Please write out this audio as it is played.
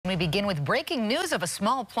We begin with breaking news of a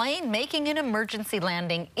small plane making an emergency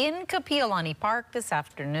landing in Kapiolani Park this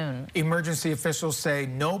afternoon. Emergency officials say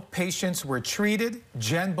no patients were treated.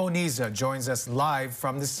 Jen Boniza joins us live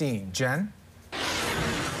from the scene. Jen?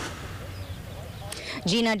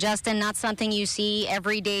 Gina, Justin, not something you see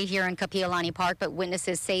every day here in Kapiolani Park, but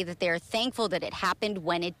witnesses say that they're thankful that it happened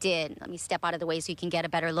when it did. Let me step out of the way so you can get a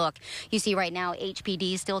better look. You see right now,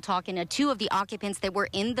 HPD still talking to two of the occupants that were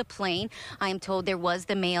in the plane. I am told there was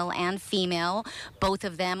the male and female. Both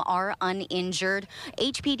of them are uninjured.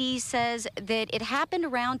 HPD says that it happened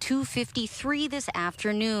around 2:53 this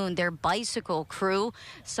afternoon. Their bicycle crew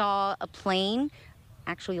saw a plane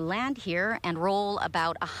actually land here and roll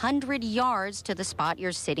about 100 yards to the spot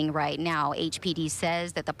you're sitting right now. HPD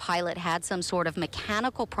says that the pilot had some sort of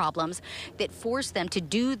mechanical problems that forced them to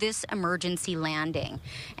do this emergency landing.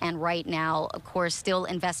 And right now, of course, still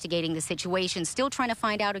investigating the situation, still trying to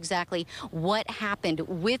find out exactly what happened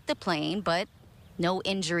with the plane, but no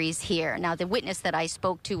injuries here. Now, the witness that I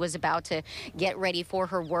spoke to was about to get ready for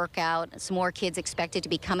her workout. Some more kids expected to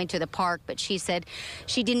be coming to the park, but she said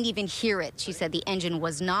she didn't even hear it. She said the engine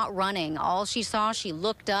was not running. All she saw, she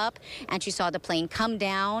looked up and she saw the plane come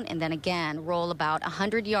down and then again roll about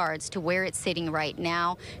 100 yards to where it's sitting right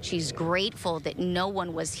now. She's grateful that no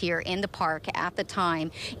one was here in the park at the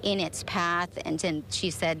time in its path. And then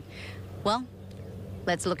she said, well,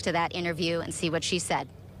 let's look to that interview and see what she said.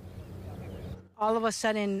 All of a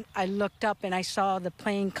sudden, I looked up and I saw the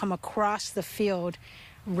plane come across the field,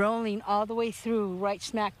 rolling all the way through, right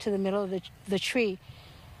smack to the middle of the tree.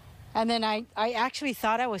 And then I actually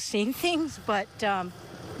thought I was seeing things, but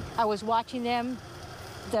I was watching them.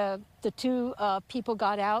 The two people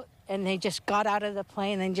got out, and they just got out of the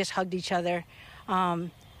plane and just hugged each other.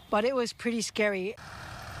 But it was pretty scary.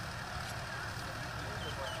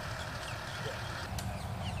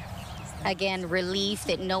 Again, relief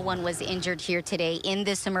that no one was injured here today in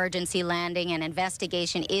this emergency landing. An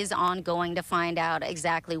investigation is ongoing to find out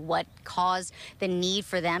exactly what caused the need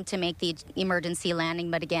for them to make the emergency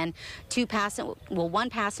landing. But again,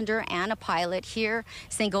 one passenger and a pilot here,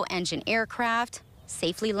 single-engine aircraft,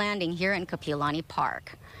 safely landing here in Kapiolani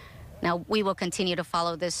Park. Now, we will continue to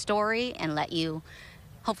follow this story and let you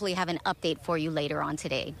hopefully have an update for you later on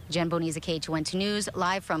today. Jen Boniza, KHON2 News,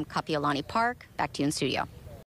 live from Kapiolani Park. Back to you in studio.